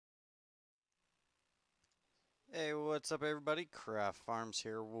Hey, what's up everybody? Craft Farms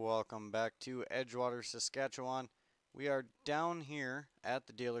here. Welcome back to Edgewater, Saskatchewan. We are down here at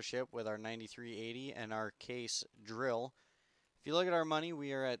the dealership with our 9380 and our case drill. If you look at our money,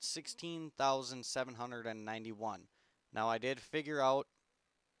 we are at 16,791. Now I did figure out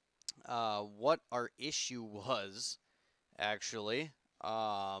what our issue was, actually.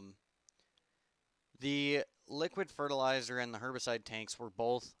 The liquid fertilizer and the herbicide tanks were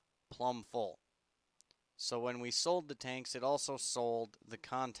both plumb full. So when we sold the tanks, it also sold the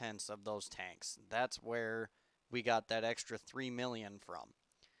contents of those tanks. That's where we got that extra $3 million from.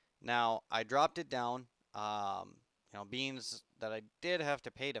 Now I dropped it down. Being that I did have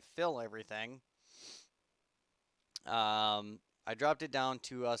to pay to fill everything, I dropped it down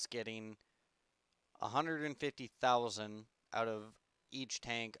to us getting 150,000 out of each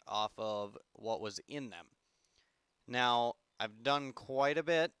tank off of what was in them. Now I've done quite a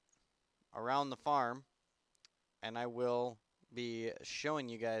bit around the farm, and I will be showing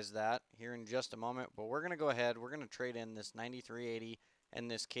you guys that here in just a moment. But we're going to go ahead. We're going to trade in this 9380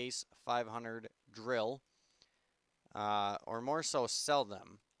 and this case 500 drill, or more so sell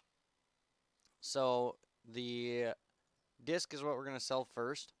them. So the disc is what we're going to sell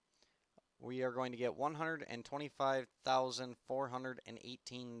first. We are going to get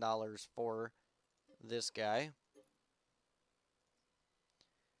 $125,418 for this guy.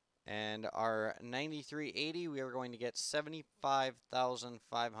 And our 9380, we are going to get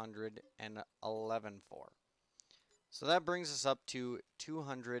 $75,511 for. So that brings us up to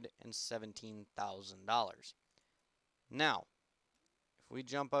 $217,000. Now, if we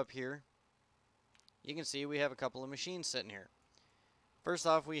jump up here, you can see we have a couple of machines sitting here. First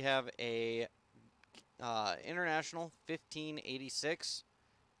off, we have a International 1586.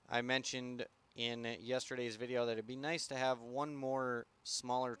 I mentioned in yesterday's video that it'd be nice to have one more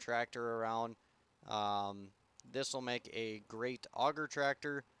smaller tractor around. This will make a great auger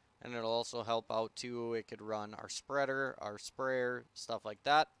tractor, and it'll also help out too. It could run our spreader, our sprayer, stuff like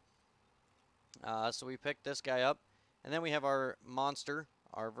that. So we picked this guy up, and then we have our monster,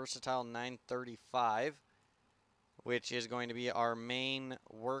 our versatile 935, which is going to be our main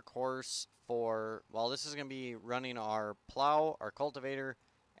workhorse for, well, this is going to be running our plow, our cultivator,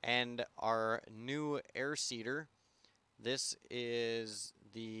 and our new air seeder. This is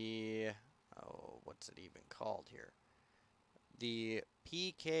the, what's it even called here? The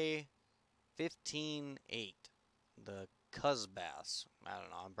PK158, the Cuzbass. I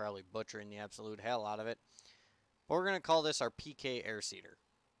don't know, I'm probably butchering the absolute hell out of it. But we're going to call this our PK air seeder.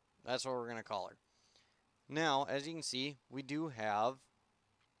 That's what we're going to call her. Now, as you can see, we do have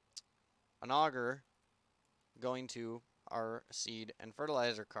an auger going to our seed and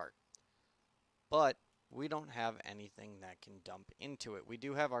fertilizer cart, but we don't have anything that can dump into it. We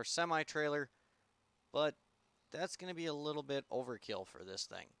do have our semi-trailer, but that's going to be a little bit overkill for this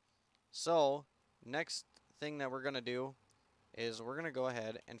thing. So next thing that we're going to do is we're going to go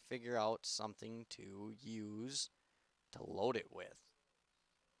ahead and figure out something to use to load it with.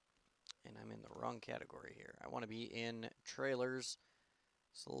 And I'm in the wrong category here. I want to be in trailers.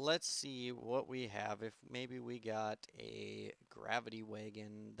 So let's see what we have. If maybe we got a gravity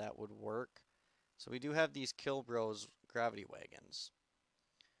wagon, that would work. So we do have these Kilbros gravity wagons.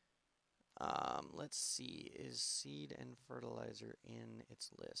 Let's see. Is seed and fertilizer in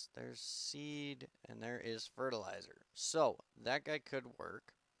its list? There's seed and there is fertilizer. So that guy could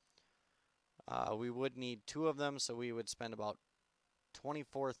work. We would need 2 of them, so we would spend about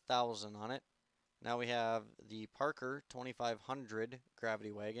 24,000 on it. Now we have the Parker 2500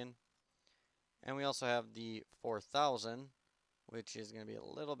 gravity wagon, and we also have the 4000, which is going to be a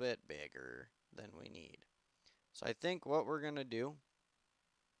little bit bigger than we need. So I think what we're going to do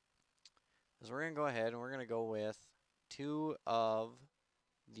is we're going to go ahead and we're going to go with 2 of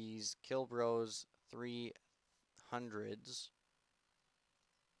these Kilbros 300s.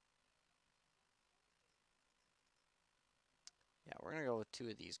 Yeah, we're going to go with 2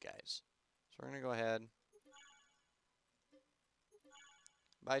 of these guys. So we're going to go ahead,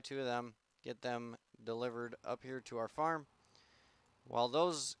 buy 2 of them, get them delivered up here to our farm. While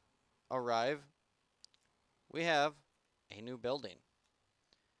those arrive, we have a new building.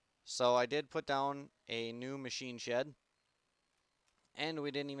 So I did put down a new machine shed, and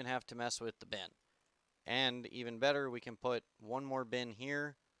we didn't even have to mess with the bin. And even better, we can put 1 more bin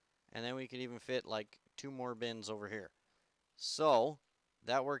here, and then we could even fit like 2 more bins over here. So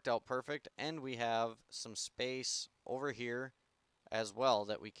that worked out perfect, and we have some space over here as well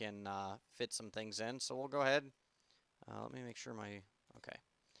that we can fit some things in. So we'll go ahead. Let me make sure my... Okay.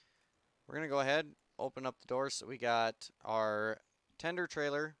 We're going to go ahead, open up the doors. So we got our tender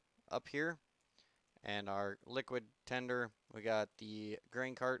trailer up here, and our liquid tender. We got the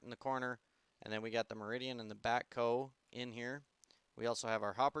grain cart in the corner, and then we got the Meridian and the backhoe in here. We also have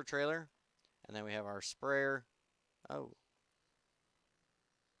our hopper trailer, and then we have our sprayer. Oh.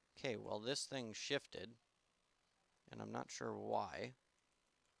 Okay, well this thing shifted, and I'm not sure why.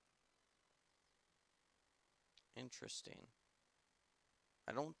 Interesting.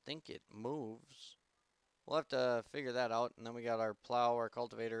 I don't think it moves. We'll have to figure that out, and then we got our plow, our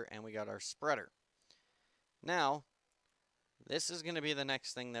cultivator, and we got our spreader. Now, this is going to be the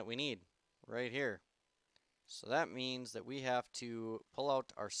next thing that we need right here. So that means that we have to pull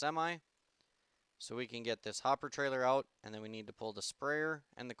out our semi so we can get this hopper trailer out, and then we need to pull the sprayer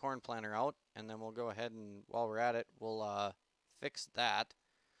and the corn planter out, and then we'll go ahead and while we're at it, we'll fix that.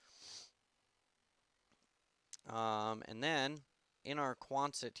 And then in our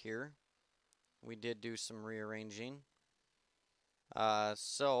Quonset here, we did do some rearranging.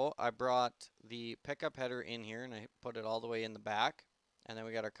 So I brought the pickup header in here and I put it all the way in the back. And then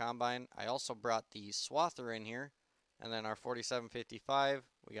we got our combine. I also brought the swather in here. And then our 4755,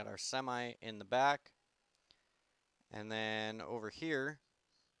 we got our semi in the back. And then over here,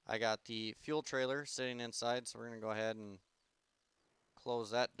 I got the fuel trailer sitting inside. So we're going to go ahead and close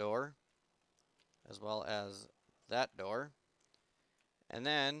that door, as well as that door. And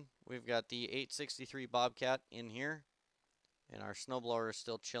then we've got the 863 Bobcat in here. And our snowblower is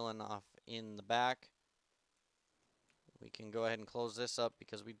still chilling off in the back. We can go ahead and close this up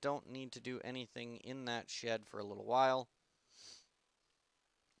because we don't need to do anything in that shed for a little while.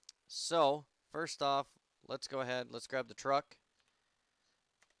 So, first off, let's go ahead, let's grab the truck.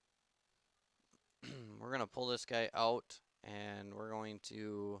 We're going to pull this guy out and we're going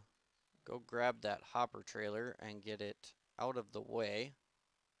to go grab that hopper trailer and get it out of the way.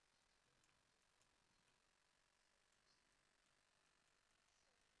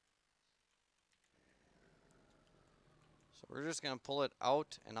 So we're just going to pull it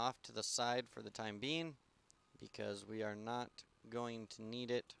out and off to the side for the time being because we are not going to need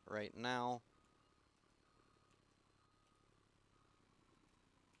it right now.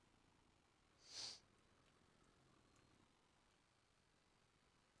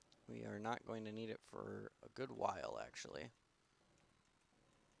 We are not going to need it for a good while, actually.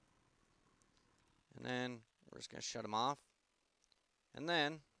 And then we're just going to shut them off. And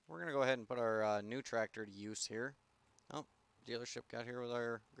then we're going to go ahead and put our new tractor to use here. Oh, dealership got here with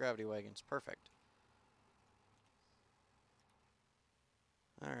our gravity wagons. Perfect.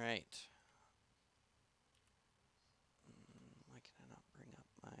 All right. Why can I not bring up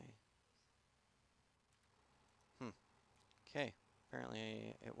my... Okay.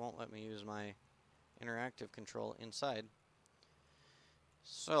 Apparently it won't let me use my interactive control inside.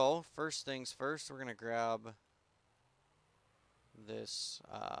 So, first things first, we're going to grab this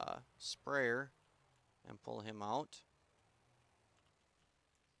sprayer and pull him out.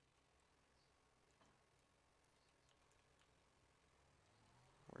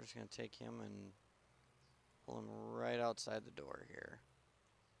 We're just going to take him and pull him right outside the door here.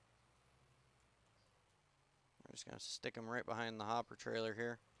 We're just going to stick him right behind the hopper trailer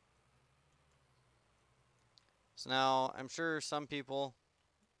here. So now, I'm sure some people,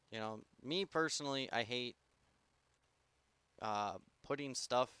 you know, me personally, I hate putting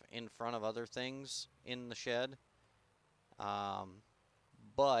stuff in front of other things in the shed.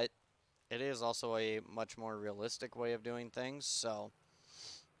 But it is also a much more realistic way of doing things. So,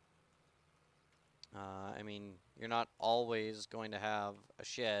 I mean, you're not always going to have a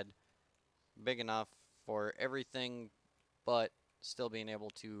shed big enough for everything, but still being able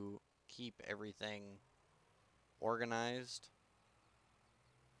to keep everything organized.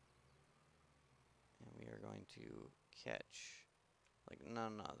 And we are going to catch like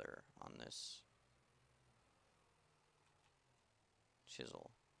none other on this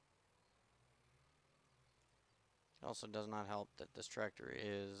chisel. It also does not help that this tractor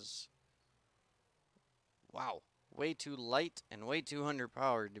is, wow, way too light and way too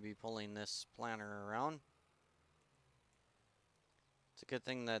underpowered to be pulling this planter around. It's a good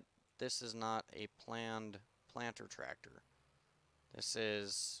thing that this is not a planned planter tractor. This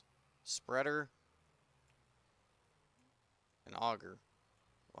is spreader and auger.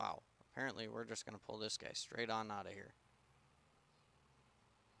 Wow, apparently we're just going to pull this guy straight on out of here.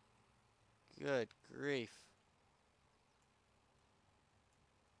 Good grief.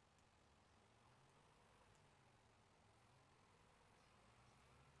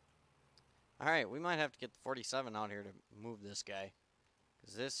 Alright, we might have to get the 47 out here to move this guy,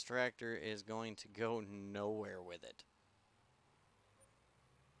 because this tractor is going to go nowhere with it.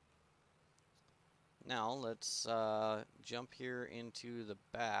 Now, let's jump here into the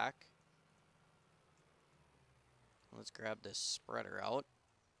back. Let's grab this spreader out.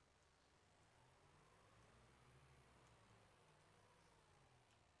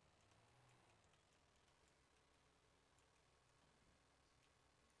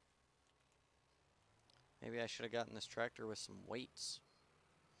 Maybe I should have gotten this tractor with some weights.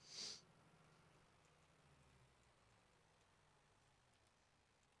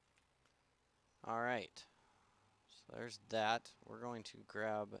 Alright. So there's that. We're going to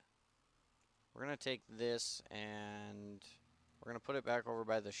take this and we're going to put it back over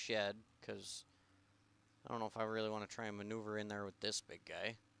by the shed because I don't know if I really want to try and maneuver in there with this big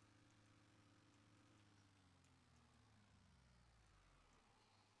guy.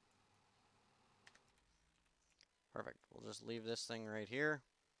 Perfect. We'll just leave this thing right here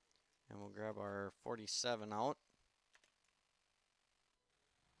and we'll grab our 47 out.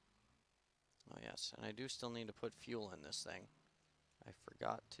 Oh yes, and I do still need to put fuel in this thing. I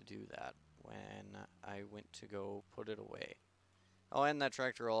forgot to do that when I went to go put it away. Oh, and that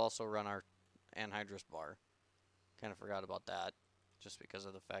tractor will also run our anhydrous bar. Kind of forgot about that, just because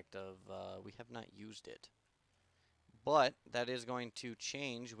of the fact of we have not used it. But that is going to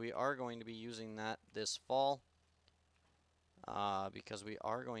change. We are going to be using that this fall because we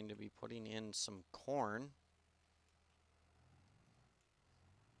are going to be putting in some corn.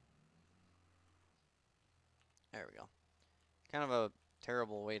 There we go. Kind of a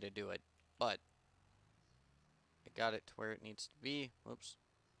terrible way to do it, but I got it to where it needs to be. Whoops.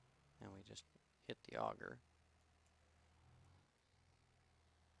 And we just hit the auger.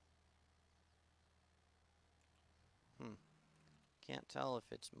 Can't tell if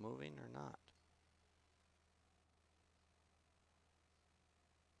it's moving or not.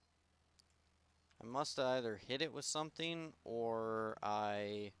 I must have either hit it with something or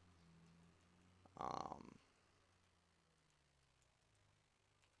I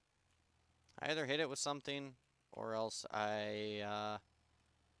either hit it with something or else I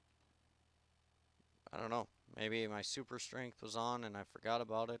don't know. Maybe my super strength was on and I forgot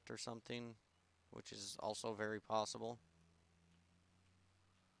about it or something, which is also very possible.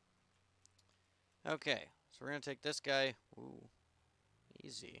 Okay, so we're going to take this guy. Ooh,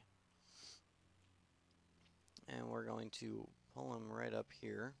 easy. And we're going to pull him right up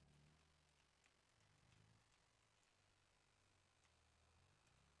here.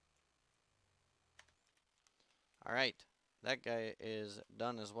 Alright, that guy is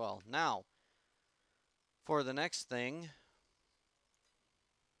done as well. Now, for the next thing,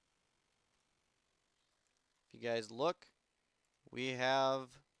 if you guys look, we have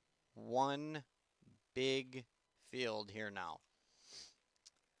one big field here now.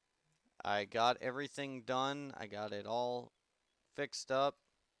 I got everything done. I got it all fixed up.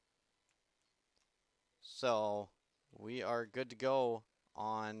 So we are good to go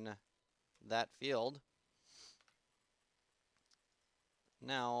on that field.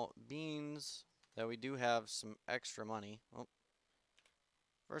 Now, beans that we do have some extra money. Oh,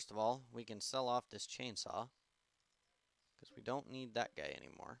 first of all, we can sell off this chainsaw because we don't need that guy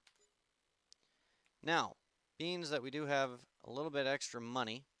anymore. Now, beans that we do have a little bit extra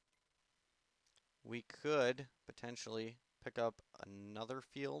money, we could potentially pick up another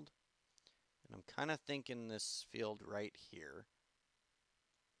field. And I'm kind of thinking this field right here.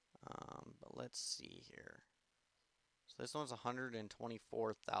 But let's see here. So this one's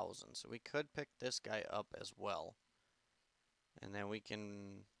 124,000. So we could pick this guy up as well. And then we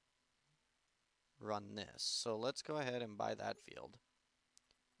can run this. So let's go ahead and buy that field.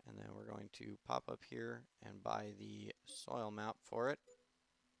 And then we're going to pop up here and buy the soil map for it.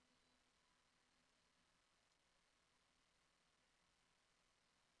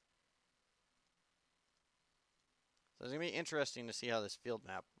 So it's going to be interesting to see how this field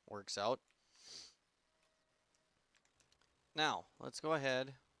map works out. Now, let's go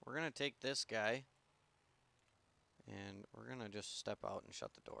ahead. We're going to take this guy. And we're going to just step out and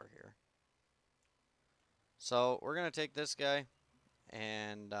shut the door here. So we're going to take this guy.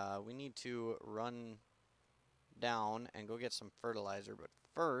 And we need to run down and go get some fertilizer. But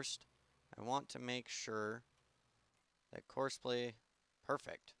first, I want to make sure that Courseplay,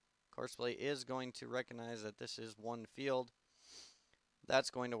 perfect. Courseplay is going to recognize that this is one field. That's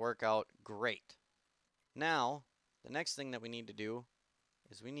going to work out great. Now, the next thing that we need to do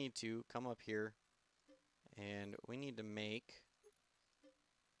is we need to come up here and we need to make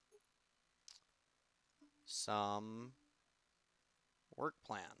some work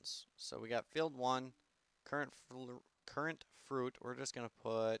plans. So we got field 1, current fruit, we're just going to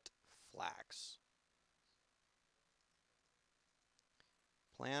put flax.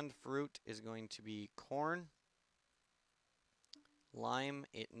 Planned fruit is going to be corn. Lime,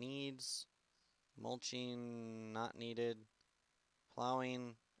 it needs Mulching, not needed.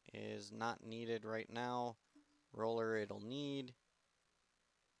 Plowing is not needed right now. Roller, it'll need.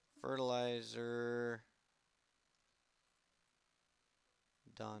 Fertilizer,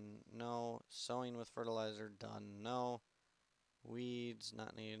 done, no. Sowing with fertilizer, done, no. Weeds,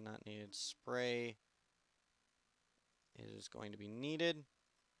 not needed, not needed. Spray is going to be needed.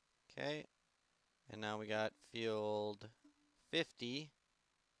 Okay. And now we got field 50.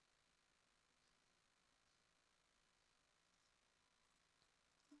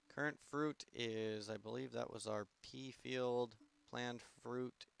 Current fruit is, I believe that was our pea field. Planned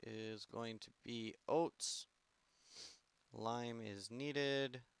fruit is going to be oats. Lime is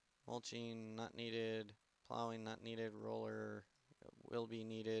needed. Mulching, not needed. Plowing, not needed. Roller will be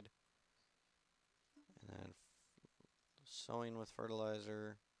needed. And then sowing with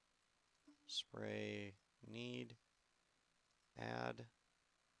fertilizer. Spray, need. Add.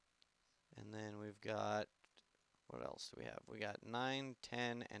 And then we've got, what else do we have? We got 9,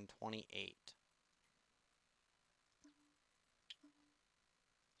 10, and 28.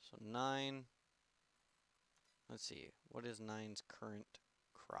 So 9, let's see, what is 9's current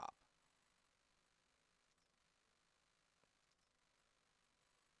crop?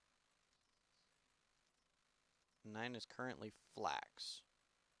 Nine is currently flax.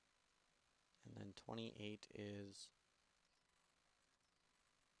 And then 28 is,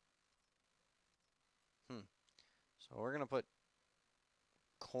 so we're going to put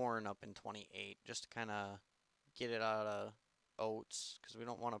corn up in 28 just to kind of get it out of oats because we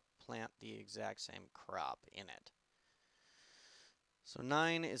don't want to plant the exact same crop in it. So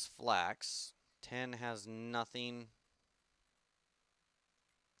 9 is flax. 10 has nothing.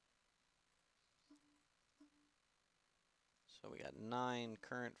 So we got 9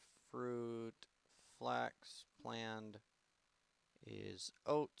 current fruit. Flax planned is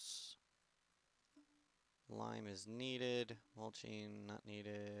oats. Lime is needed. Mulching not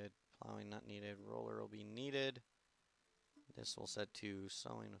needed. Plowing not needed. Roller will be needed. This will set to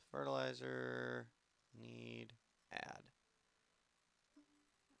sowing with fertilizer. Need. Add.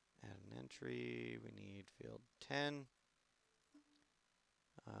 Add an entry. We need field 10.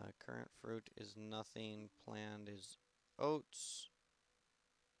 Current fruit is nothing. Planned is oats.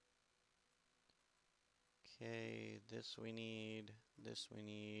 Okay, this we need. This we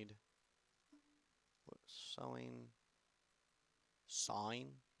need. Sowing.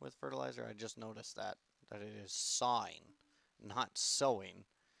 Sawing with fertilizer. I just noticed that it is sawing, not sowing.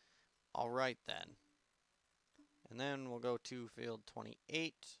 All right then. And then we'll go to field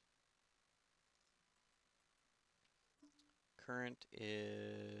 28. Current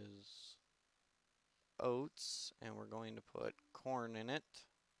is oats, and we're going to put corn in it.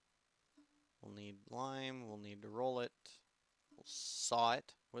 We'll need lime, we'll need to roll it, we'll saw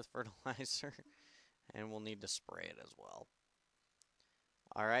it with fertilizer, and we'll need to spray it as well.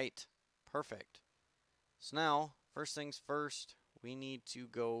 Alright, perfect. So now, first things first, we need to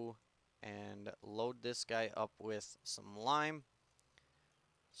go and load this guy up with some lime.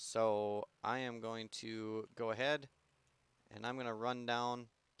 So I am going to go ahead and I'm going to run down,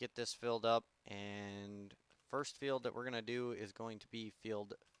 get this filled up, and first field that we're going to do is going to be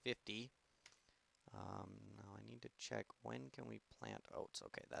field 50. Now I need to check, when can we plant oats?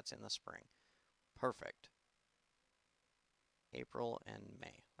 Okay, that's in the spring. Perfect. April and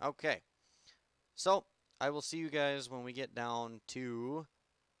May. Okay, so I will see you guys when we get down to,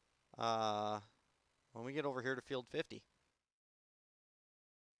 when we get over here to field 50.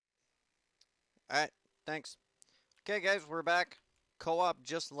 Alright, thanks. Okay guys, we're back. Co-op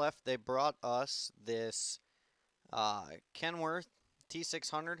just left. They brought us this Kenworth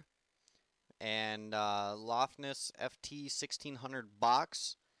T600 and Lofness FT1600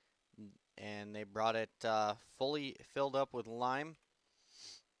 box, and they brought it fully filled up with lime,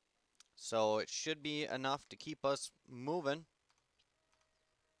 so it should be enough to keep us moving.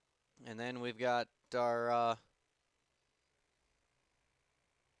 And then we've got our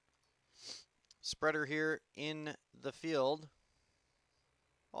spreader here in the field.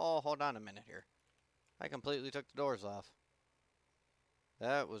 Oh, hold on a minute here. I completely took the doors off.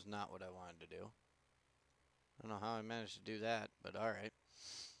 That was not what I wanted to do. I don't know how I managed to do that, but alright.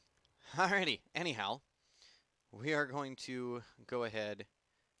 Alrighty, anyhow, we are going to go ahead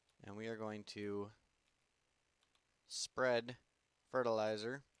and we are going to spread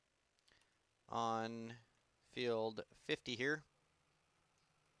fertilizer on field 50 here.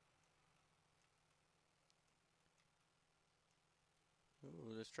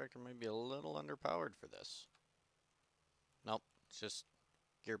 Ooh, this tractor might be a little underpowered for this. Nope, it's just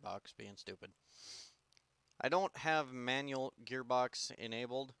gearbox being stupid. I don't have manual gearbox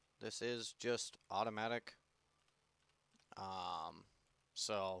enabled, This is just automatic.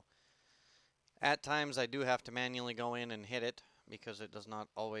 So at times I do have to manually go in and hit it because it does not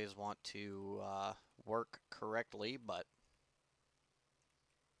always want to work correctly, but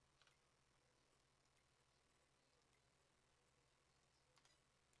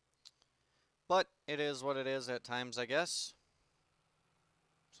it is what it is at times, I guess.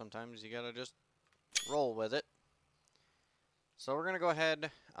 Sometimes you gotta just roll with it. So we're gonna go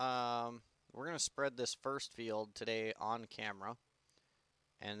ahead, we're gonna spread this first field today on camera.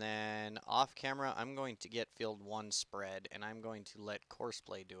 And then off camera, I'm going to get field 1 spread, and I'm going to let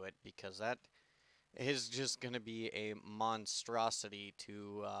Courseplay do it because that is just going to be a monstrosity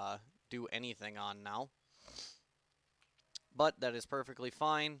to do anything on now. But that is perfectly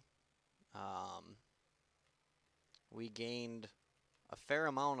fine. We gained a fair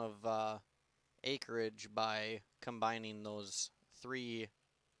amount of acreage by combining those three,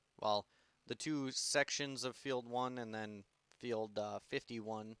 well, the 2 sections of field 1 and then field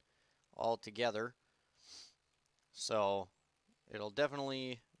 51 all together. So it'll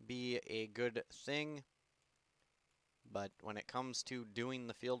definitely be a good thing, but when it comes to doing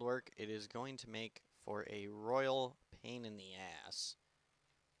the field work, it is going to make for a royal pain in the ass.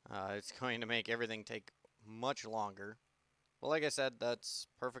 It's going to make everything take much longer. Well, like I said, that's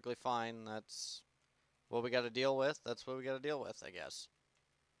perfectly fine. That's what we got to deal with. That's what we got to deal with, I guess.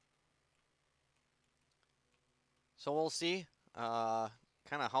 So we'll see kind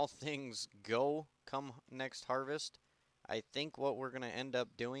of how things go come next harvest. I think what we're going to end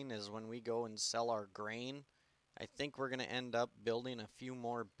up doing is when we go and sell our grain, I think we're going to end up building a few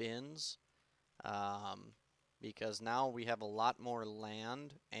more bins because now we have a lot more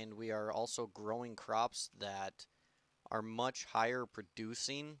land and we are also growing crops that are much higher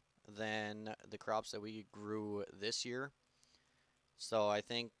producing than the crops that we grew this year. So I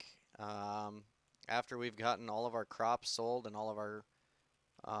think after we've gotten all of our crops sold and all of our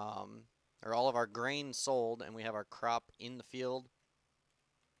all of our grain sold and we have our crop in the field,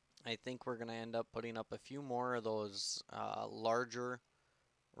 I think we're going to end up putting up a few more of those larger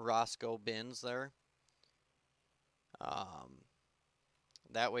Roscoe bins there.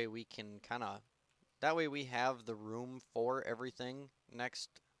 That way we can that way we have the room for everything next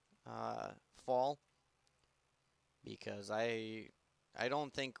fall, because I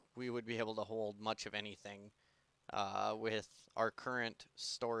don't think we would be able to hold much of anything with our current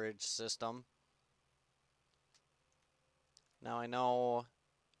storage system. Now I know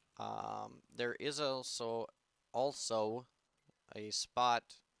there is also a spot.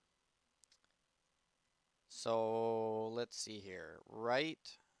 So let's see here. Right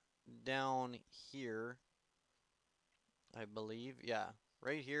down here, I believe. Yeah,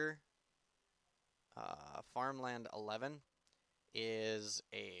 right here. Farmland 11 is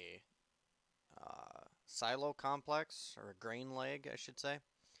a silo complex, or a grain leg, I should say.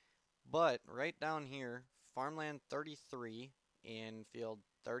 But right down here, Farmland 33 in field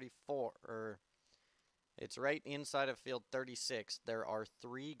 34, or it's right inside of field 36, there are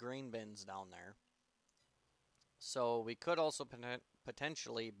 3 grain bins down there. So we could also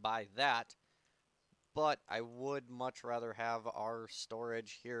potentially buy that, but I would much rather have our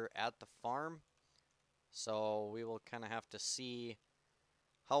storage here at the farm. So we will kind of have to see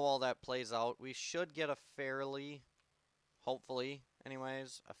how all that plays out. We should get a fairly, hopefully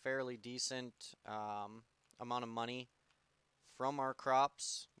anyways, a fairly decent amount of money from our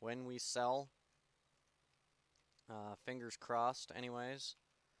crops when we sell. Fingers crossed anyways.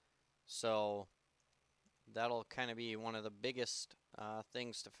 So that'll kind of be one of the biggest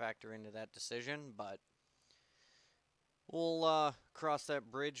things to factor into that decision, but we'll cross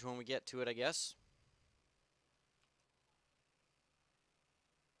that bridge when we get to it, I guess.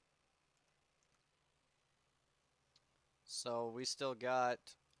 So we still got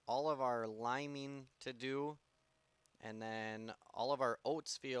all of our liming to do, and then all of our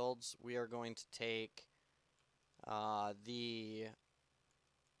oats fields we are going to take the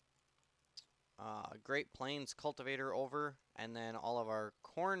Great Plains cultivator over, and then all of our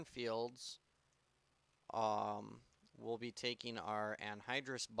corn fields we'll be taking our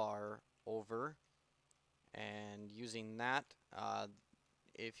anhydrous bar over and using that.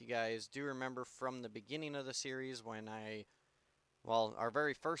 If you guys do remember from the beginning of the series when well, our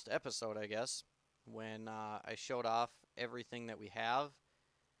very first episode, I guess, when I showed off everything that we have,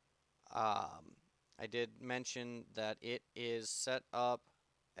 I did mention that it is set up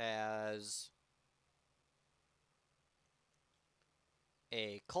as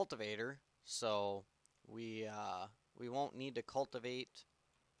a cultivator, so we won't need to cultivate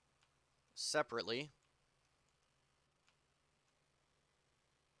separately.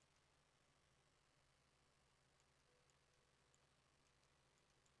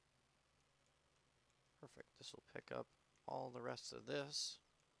 Perfect. This will pick up all the rest of this.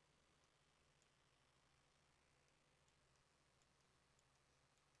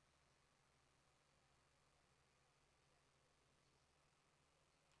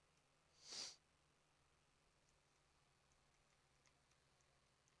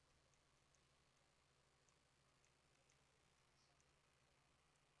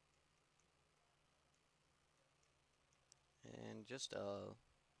 And just a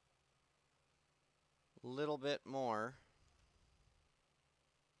little bit more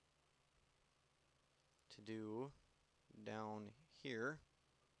to do down here,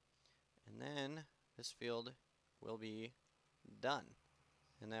 and then this field will be done.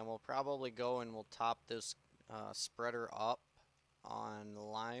 And then we'll probably go and we'll top this spreader up on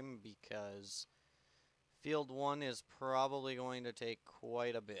lime, because field 1 is probably going to take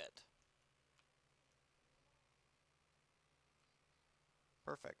quite a bit.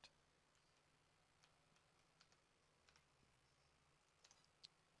 Perfect.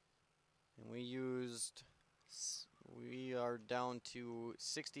 And we are down to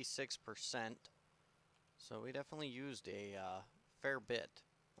 66%, so we definitely used a fair bit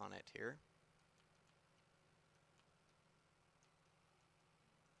on it here.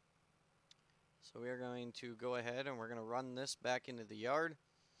 So we are going to go ahead and we're going to run this back into the yard,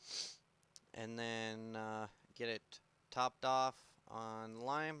 and then get it topped off on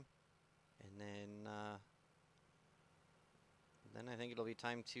lime, and then I think it'll be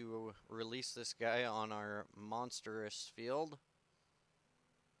time to release this guy on our monstrous field.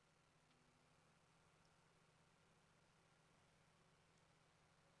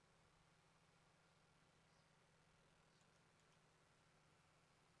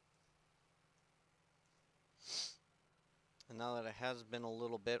 And now that it has been a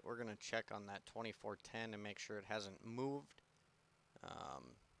little bit, we're going to check on that 2410 and make sure it hasn't moved.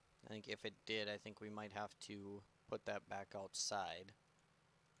 I think if it did, I think we might have to put that back outside.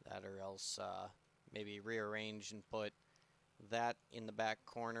 That, or else maybe rearrange and put that in the back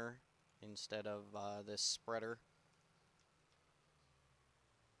corner instead of this spreader.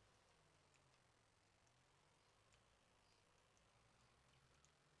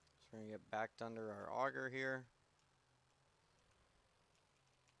 So we're going to get backed under our auger here.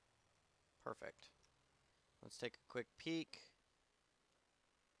 Perfect. Let's take a quick peek.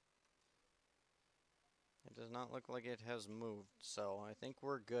 It does not look like it has moved, so I think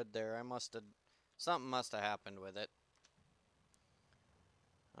we're good there. Something must have happened with it.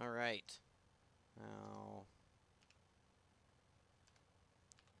 Alright. Now,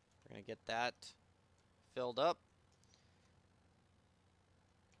 we're going to get that filled up.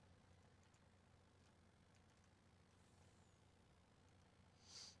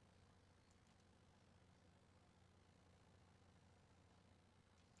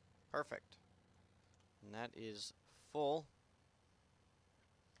 Perfect. And that is full.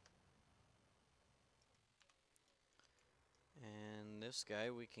 And this guy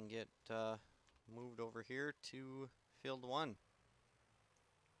we can get moved over here to field 1.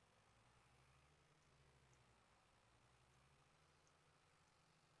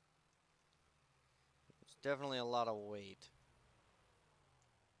 It's definitely a lot of weight.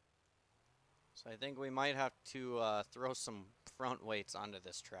 So I think we might have to throw some front weights onto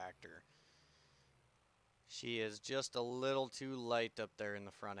this tractor. She is just a little too light up there in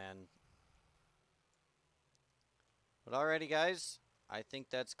the front end. But alrighty guys, I think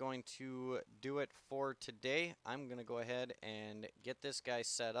that's going to do it for today. I'm going to go ahead and get this guy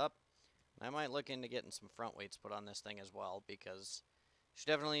set up. I might look into getting some front weights put on this thing as well, because she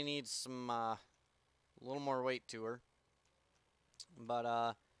definitely needs some a little more weight to her.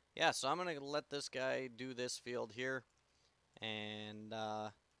 But yeah, so I'm going to let this guy do this field here and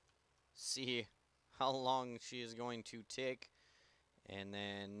see how long she is going to take. And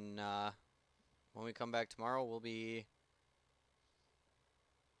then when we come back tomorrow, we'll be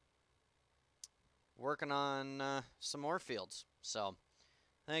working on some more fields. So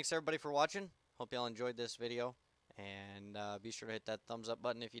thanks everybody for watching. Hope y'all enjoyed this video, and be sure to hit that thumbs up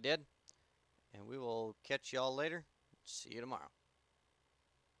button if you did, and we will catch y'all later. See you tomorrow.